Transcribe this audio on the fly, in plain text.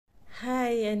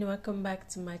and welcome back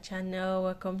to my channel.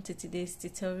 Welcome to today's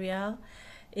tutorial.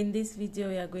 In this video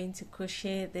we are going to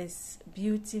crochet this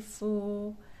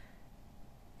beautiful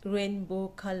rainbow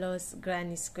colors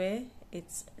granny square.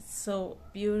 It's so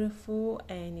beautiful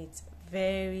and it's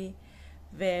very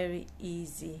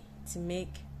easy to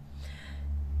make.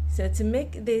 So to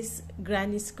make this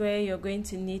granny square, you're going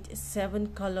to need 7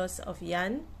 colors of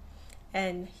yarn,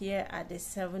 and here are the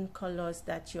 7 colors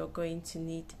that you're going to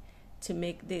need to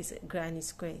make this granny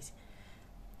squares.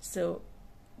 So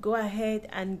go ahead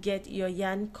and get your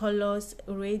yarn colors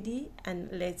ready and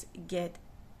let's get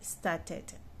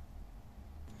started.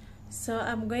 So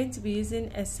I'm going to be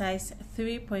using a size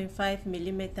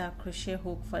 3.5mm crochet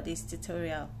hook for this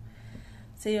tutorial.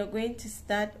 So you're going to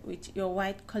start with your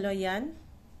white color yarn.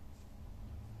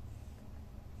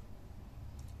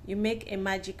 You make a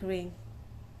magic ring.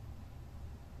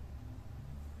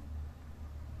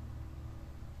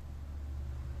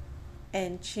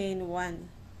 And chain 1.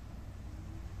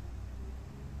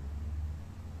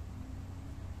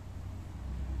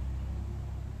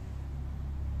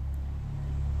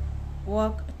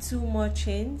 Work 2 more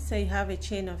chains, so you have a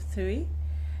chain of 3.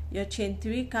 Your chain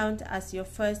 3 count as your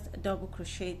first double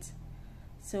crochet.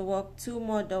 So work 2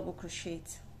 more double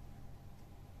crochets.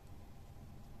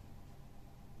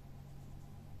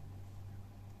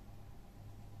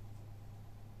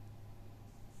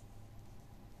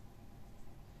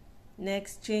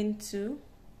 Next, chain 2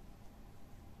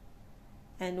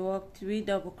 and work 3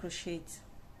 double crochets.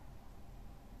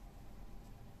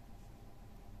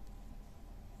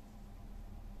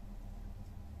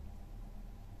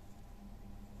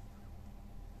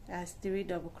 That's 3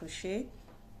 double crochet.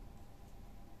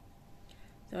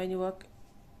 So when you work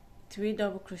 3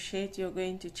 double crochet, you're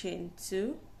going to chain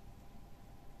 2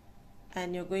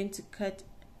 and you're going to cut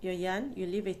your yarn. You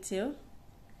leave a tail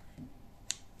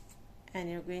and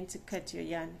you're going to cut your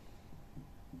yarn.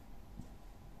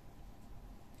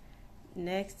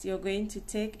 Next, you're going to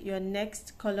take your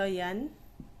next color yarn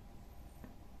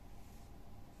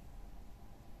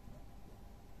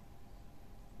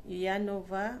you yarn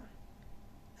over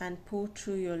and pull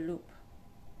through your loop.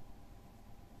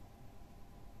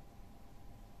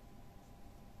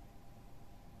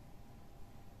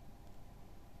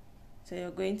 So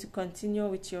you're going to continue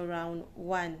with your round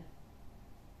 1.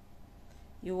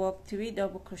 You work 3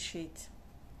 double crochets.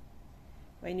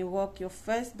 When you work your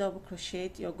first double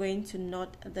crochet, you're going to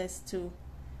knot this 2.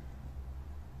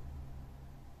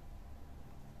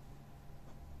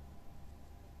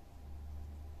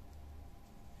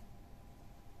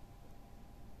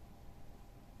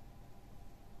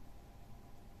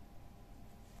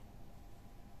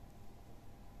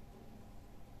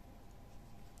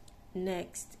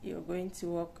 Next, you're going to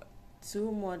work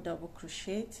 2 more double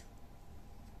crochets.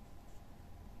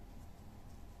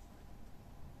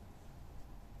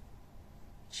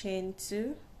 Chain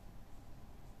 2,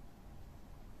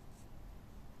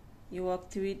 you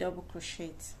work 3 double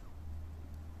crochets.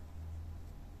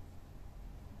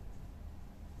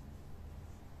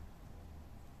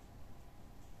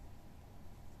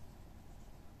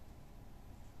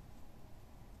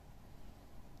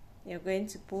 You're going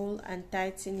to pull and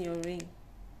tighten your ring.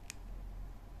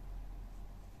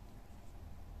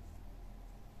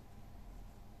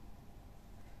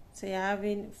 So you're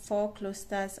having 4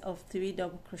 clusters of 3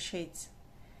 double crochets.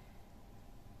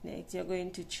 Next, you're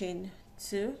going to chain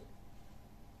 2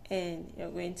 and you're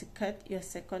going to cut your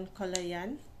second color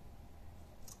yarn.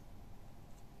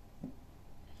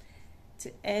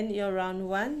 To end your round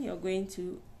 1, you're going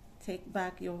to take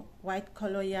back your white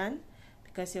color yarn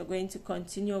because you're going to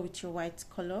continue with your white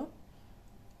color.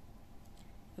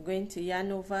 You're going to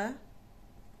yarn over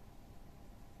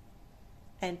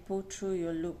and pull through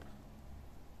your loop.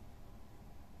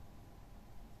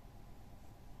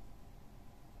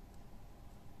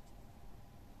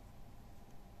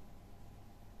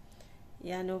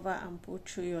 Yarn over and pull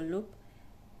through your loop,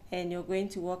 and you're going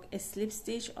to work a slip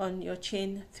stitch on your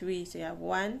chain 3. So you have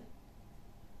 1,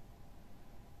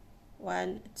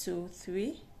 2,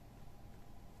 3.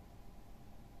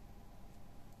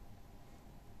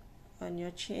 On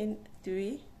your chain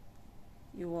 3,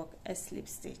 you work a slip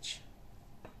stitch,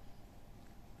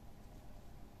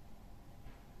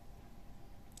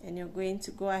 and you're going to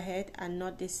go ahead and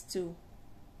knot this 2.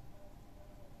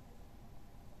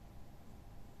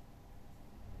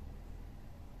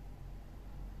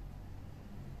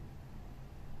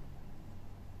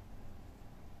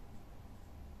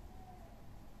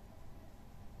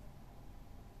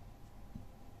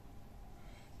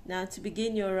 Now to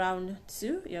begin your round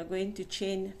 2, you're going to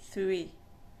chain 3.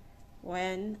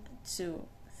 1, 2,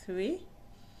 3.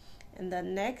 In the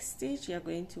next stitch you're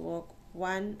going to work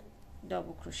 1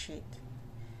 double crochet,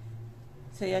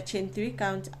 so your chain 3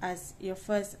 count as your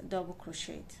first double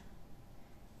crochet.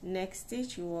 Next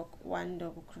stitch you work 1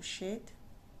 double crochet.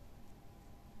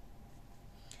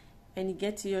 When you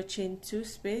get to your chain 2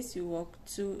 space, you work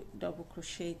 2 double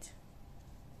crochet.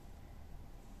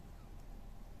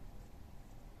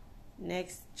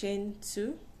 Next chain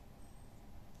 2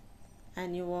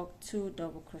 and you work 2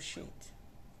 double crochet.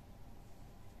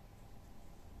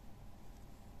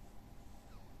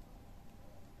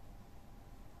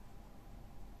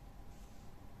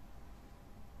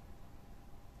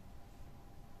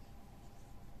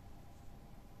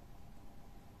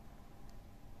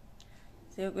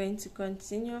 So you're going to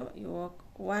continue, you work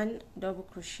 1 double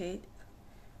crochet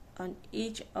on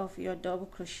each of your double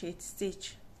crochet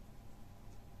stitch.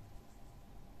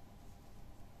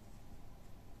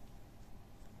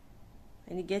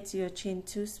 When you get to your chain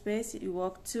 2 space, you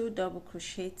work 2 double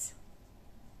crochets,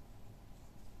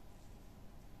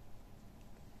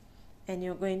 and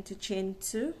you're going to chain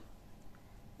 2,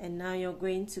 and now you're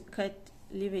going to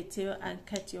leave a tail and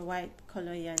cut your white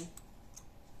color yarn.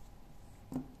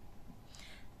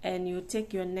 And you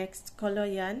take your next color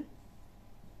yarn,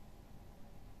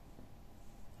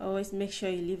 always make sure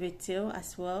you leave a tail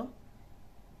as well.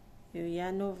 You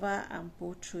yarn over and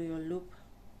pull through your loop.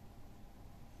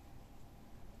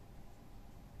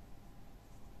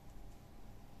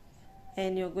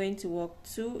 And you're going to work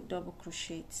 2 double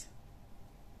crochets,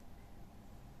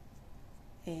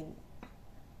 and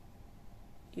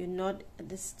you knot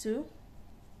this 2,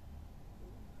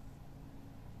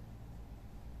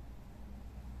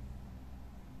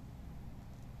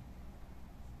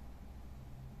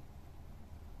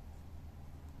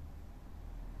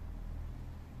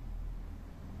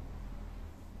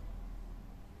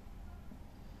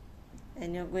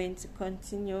 and you're going to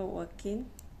continue working.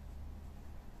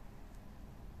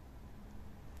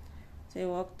 So you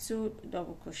work 2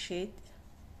 double crochet.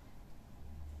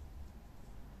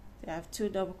 You have 2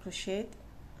 double crochet.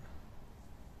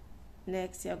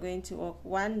 Next you're going to work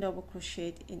 1 double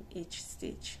crochet in each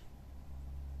stitch.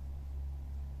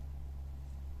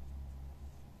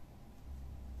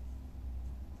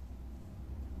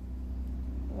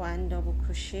 One double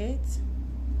crochet,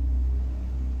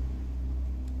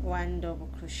 1 double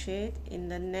crochet. In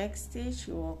the next stitch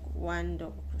you work 1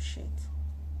 double crochet.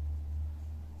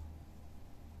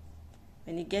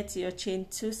 When you get to your chain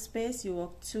 2 space, you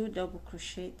work 2 double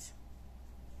crochet,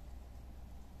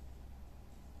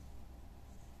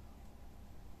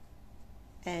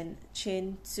 and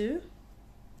chain 2,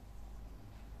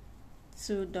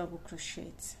 2 double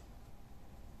crochet.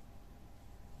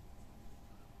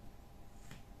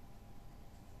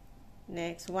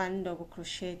 Next, 1 double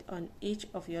crochet on each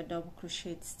of your double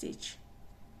crochet stitch.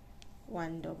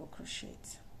 1 double crochet,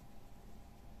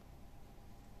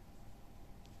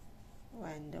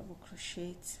 1 double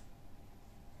crochet.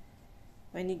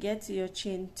 When you get to your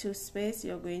chain 2 space,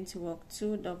 you're going to work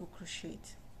 2 double crochet,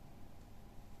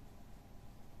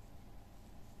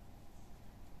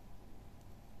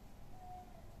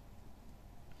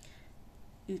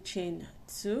 you chain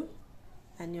 2,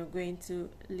 and you're going to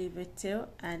leave a tail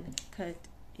and cut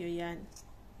your yarn.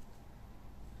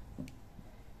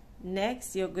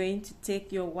 Next, you're going to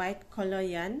take your white color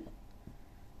yarn,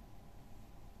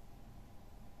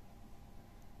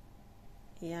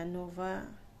 yarn over,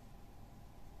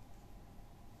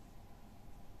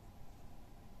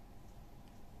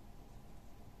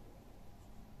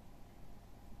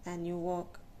 and you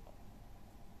work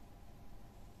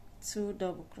 2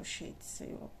 double crochets. So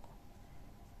you work,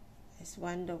 it's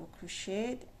 1 double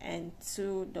crochet and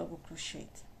 2 double crochet.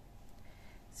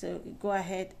 So you go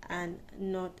ahead and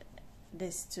knot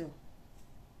this 2.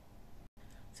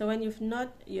 So when you've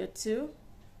knot your 2,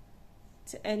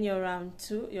 to end your round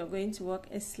 2, you're going to work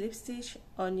a slip stitch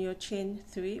on your chain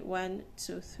 3, 1,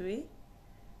 2, 3.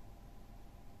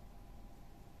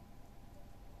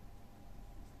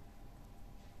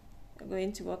 You're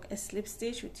going to work a slip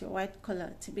stitch with your white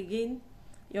color. To begin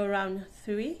your round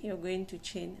 3, you're going to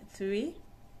chain 3.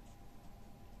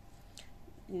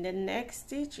 In the next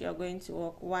stitch, you're going to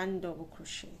work 1 double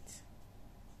crochet,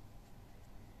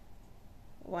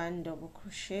 1 double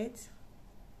crochet,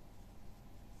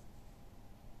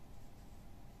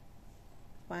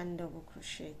 1 double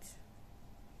crochet,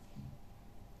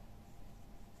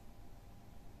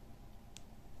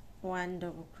 1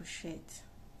 double crochet.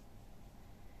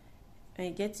 When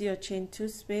you get to your chain 2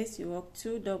 space, you work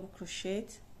 2 double crochet,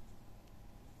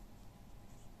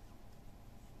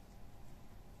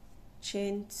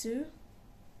 chain 2,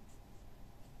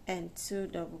 and 2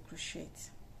 double crochet.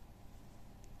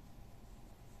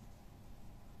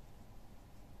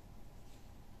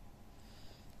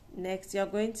 Next, you're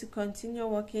going to continue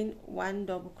working 1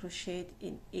 double crochet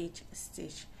in each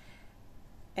stitch,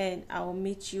 and I will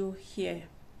meet you here.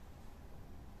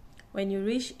 When you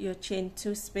reach your chain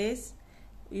 2 space,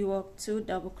 you work 2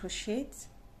 double crochets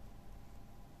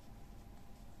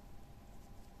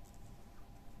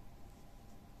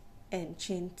and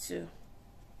chain 2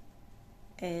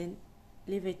 and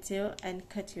leave a tail and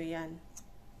cut your yarn.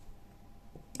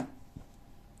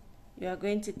 You are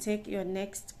going to take your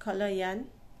next color yarn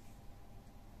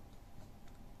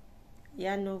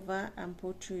over and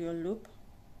pull through your loop.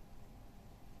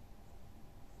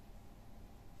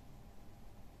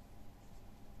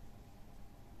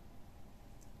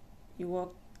 You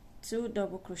work 2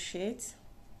 double crochets.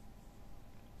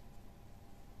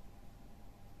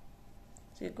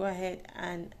 So go ahead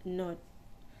and knot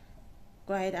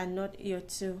your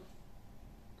 2.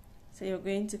 So you're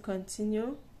going to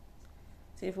continue.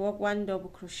 So if you work 1 double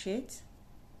crochet,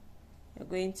 you're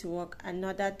going to work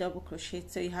another double crochet,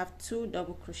 so you have 2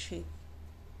 double crochet.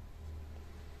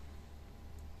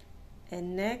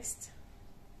 And next,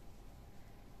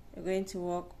 you're going to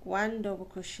work 1 double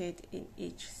crochet in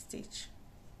each stitch.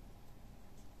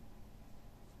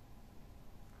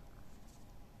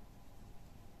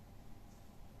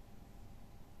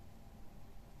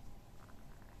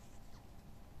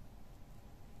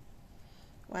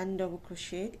 One double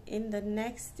crochet. In the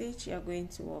next stitch, you're going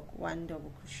to work 1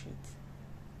 double crochet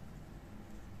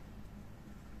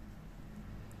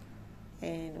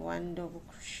and 1 double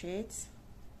crochet,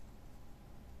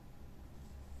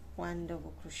 1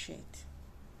 double crochet,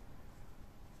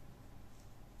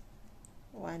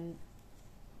 1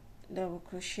 double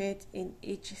crochet in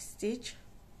each stitch,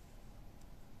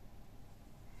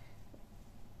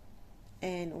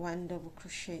 and 1 double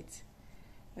crochet.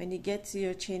 When you get to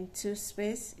your chain 2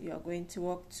 space, you are going to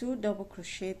work 2 double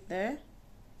crochet there.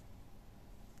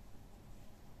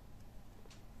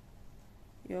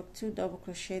 You work 2 double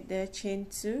crochet there, chain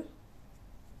 2,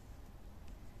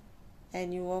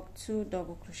 and you work 2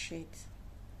 double crochet.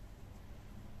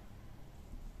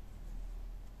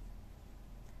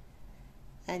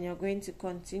 And you're going to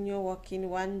continue working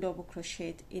 1 double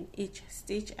crochet in each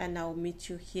stitch, and I'll meet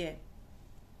you here.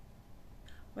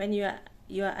 When you are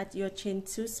at your chain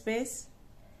 2 space,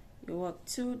 you work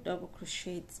 2 double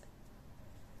crochets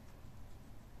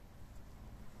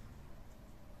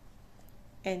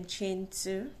and chain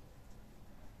 2,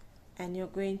 and you're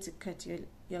going to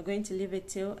leave a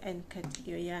tail and cut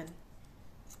your yarn.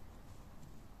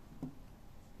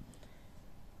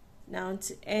 Now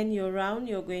to end your round,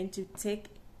 you're going to take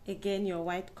again your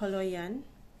white color yarn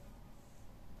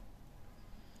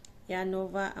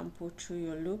over and pull through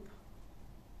your loop.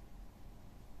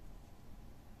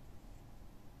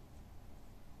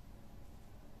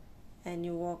 And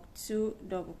you work 2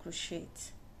 double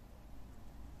crochets.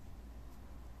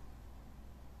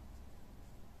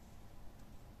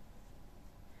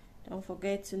 Don't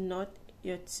forget to knot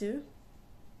your 2.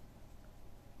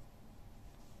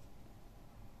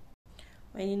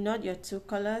 When you knot your 2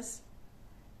 colors,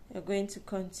 you're going to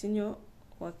continue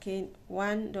working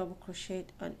 1 double crochet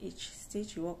on each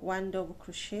stitch. You work 1 double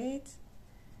crochet.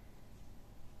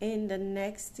 In the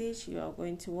next stitch, you are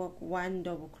going to work 1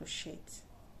 double crochet.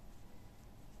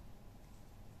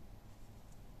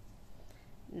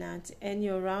 Now to end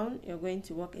your round, you're going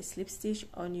to work a slip stitch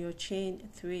on your chain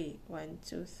 3. 1,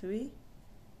 2, 3.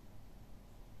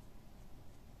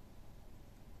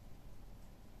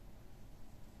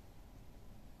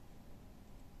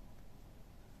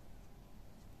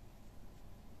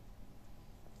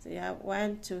 So you have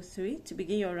 1, 2, 3 to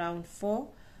begin your round 4.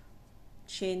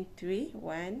 Chain 3,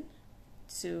 1,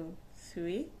 2,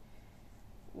 3,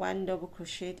 1 double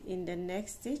crochet in the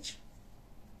next stitch.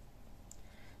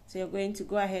 So you're going to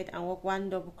go ahead and work 1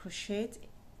 double crochet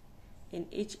in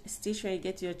each stitch. When you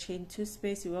get to your chain 2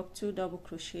 space, you work 2 double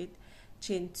crochet,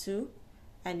 chain 2,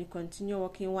 and you continue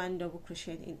working 1 double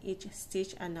crochet in each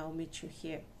stitch, and I'll meet you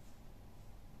here.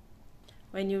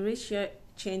 When you reach your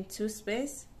chain 2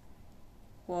 space,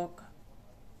 work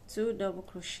 2 double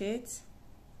crochets,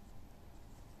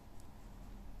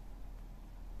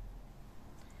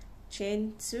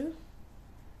 chain 2,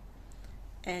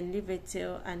 and leave a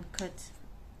tail and cut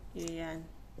your yarn.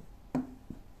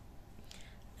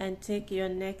 And take your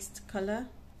next color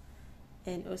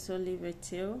and also leave a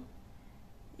tail,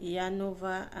 yarn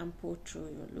over and pull through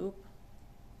your loop.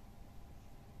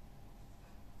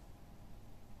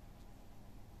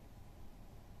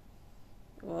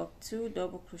 Work 2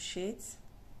 double crochets,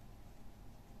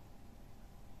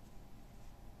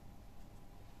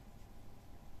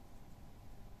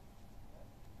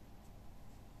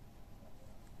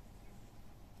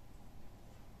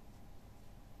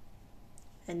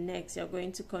 And next you're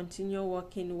going to continue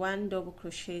working 1 double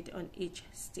crochet on each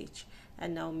stitch,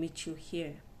 and I'll meet you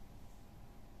here.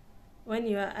 When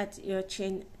you are at your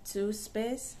chain 2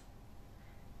 space,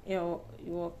 you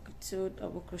work 2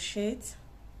 double crochets,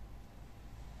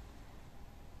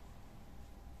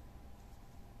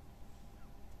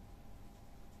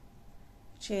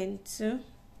 chain 2,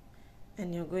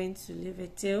 and you're going to leave a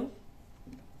tail.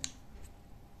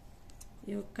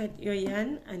 You cut your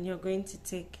yarn and you're going to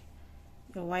take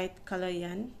your white color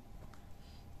yarn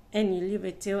and you leave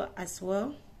a tail as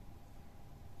well.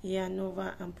 Yarn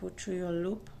over and pull through your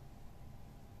loop.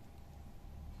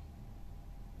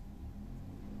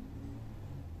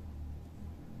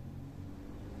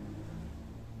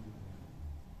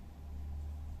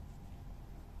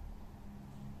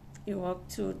 You work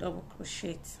 2 double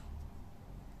crochets,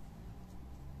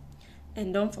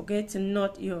 and don't forget to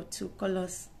knot your 2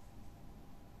 colors.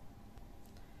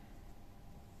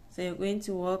 So you're going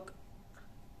to work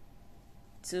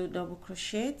 2 double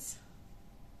crochets,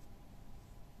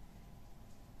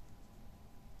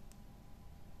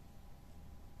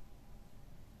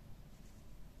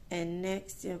 and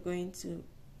next you're going to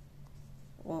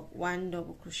work 1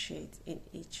 double crochet in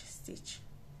each stitch.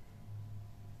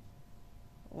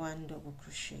 1 double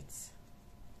crochet.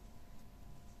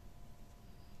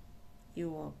 You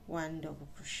work 1 double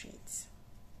crochet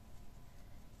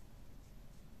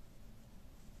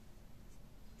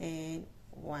and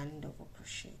 1 double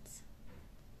crochet.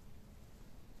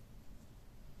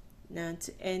 Now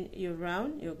to end your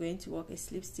round, you're going to work a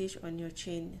slip stitch on your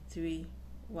chain 3,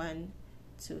 1,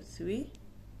 2, 3.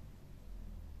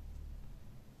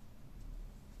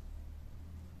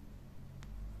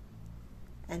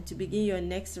 And to begin your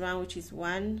next round, which is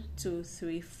 1, 2,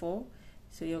 3, 4,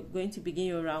 so you're going to begin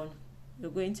your round. You're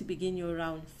going to begin your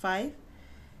round 5.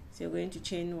 So you're going to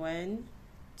chain 1,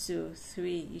 2,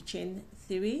 3. You chain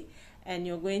 3, and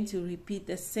you're going to repeat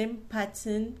the same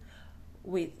pattern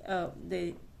with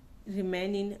the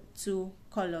remaining 2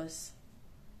 colors.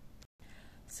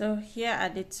 So here are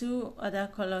the 2 other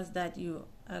colors that you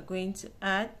are going to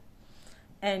add,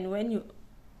 and when you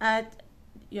add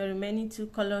your remaining 2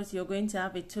 colors, you're going to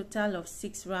have a total of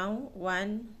 6 rounds.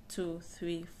 1, 2,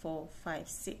 3, 4, 5,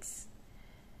 6.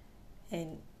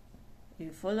 And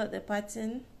you follow the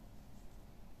pattern,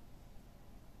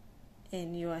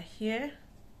 and you are here.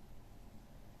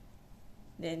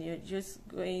 Then you're just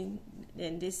going,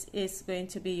 then this is going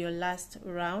to be your last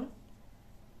round.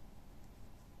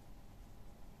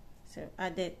 So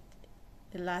added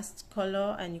the last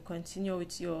color, and you continue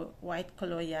with your white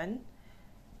color yarn.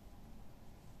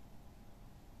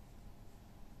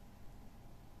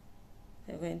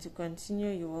 You're going to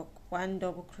continue. You work 1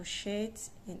 double crochet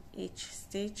in each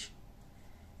stitch.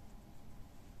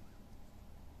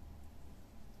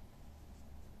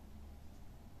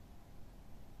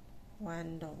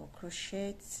 One double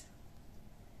crochet,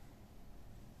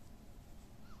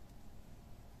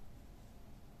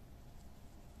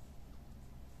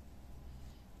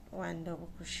 one double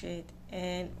crochet,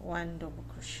 and 1 double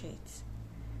crochet.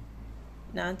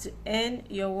 Now to end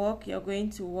your work, you're going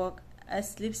to work a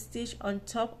slip stitch on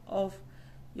top of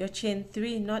your chain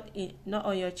 3, not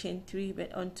on your chain 3,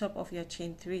 but on top of your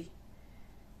chain 3.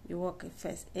 You work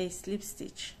first a slip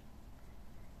stitch,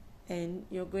 and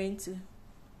you're going to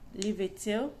leave a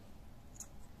tail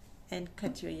and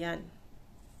cut your yarn.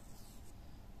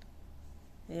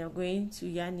 And you're going to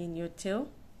yarn in your tail.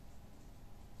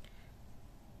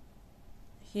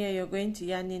 Here you're going to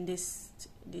yarn in this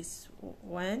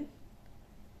 1,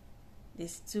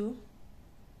 this 2.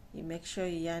 You make sure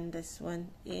you yarn this one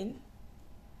in.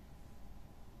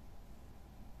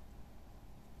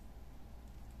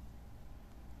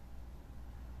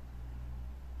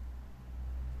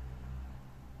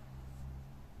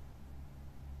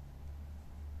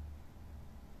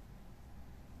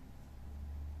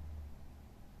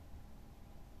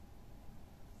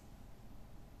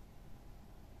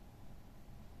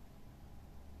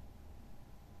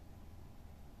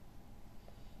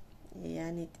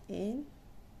 Yarn it in.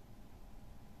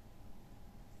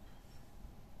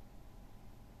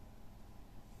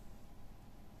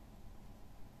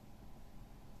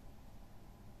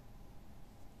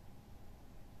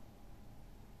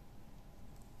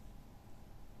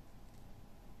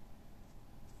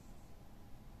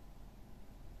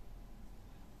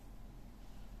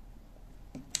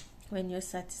 When you're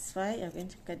satisfied, you're going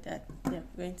to cut that. You're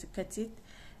going to cut it,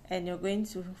 and you're going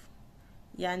to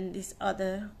yarn this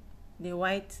other, the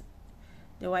white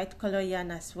color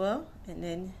yarn as well, and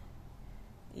then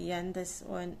yarn this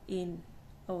one in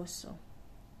also.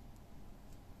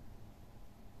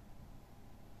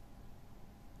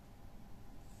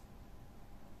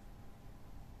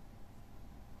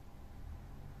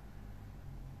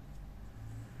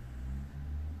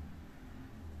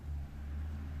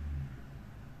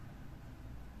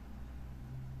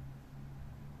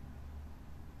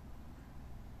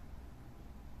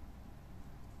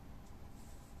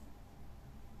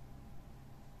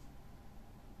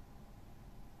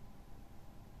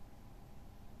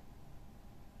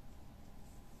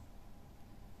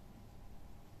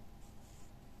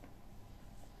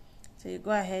 So you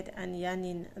go ahead and yarn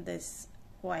in this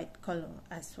white color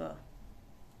as well.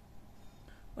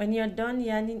 When you're done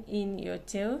yarning in your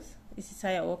tails, this is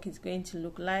how your work is going to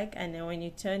look like, and then when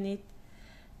you turn it,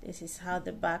 this is how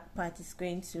the back part is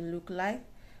going to look like.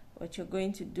 What you're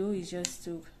going to do is just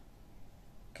to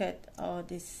cut all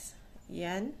this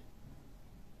yarn.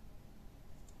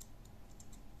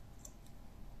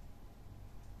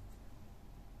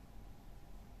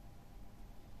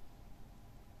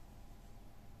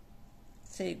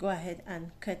 So you go ahead and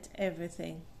cut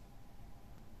everything.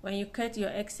 When you cut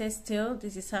your excess tail,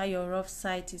 this is how your rough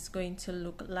side is going to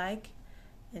look like.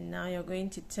 And now you're going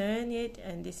to turn it,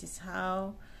 and this is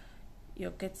how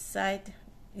your cut side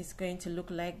is going to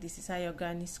look like. This is how your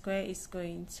granny square is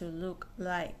going to look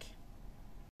like.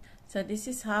 So this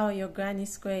is how your granny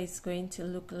square is going to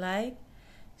look like.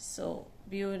 So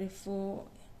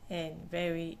beautiful and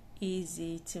very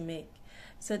easy to make.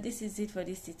 So this is it for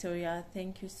this tutorial.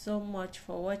 Thank you so much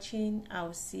for watching.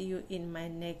 I'll see you in my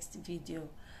next video.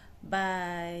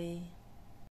 Bye.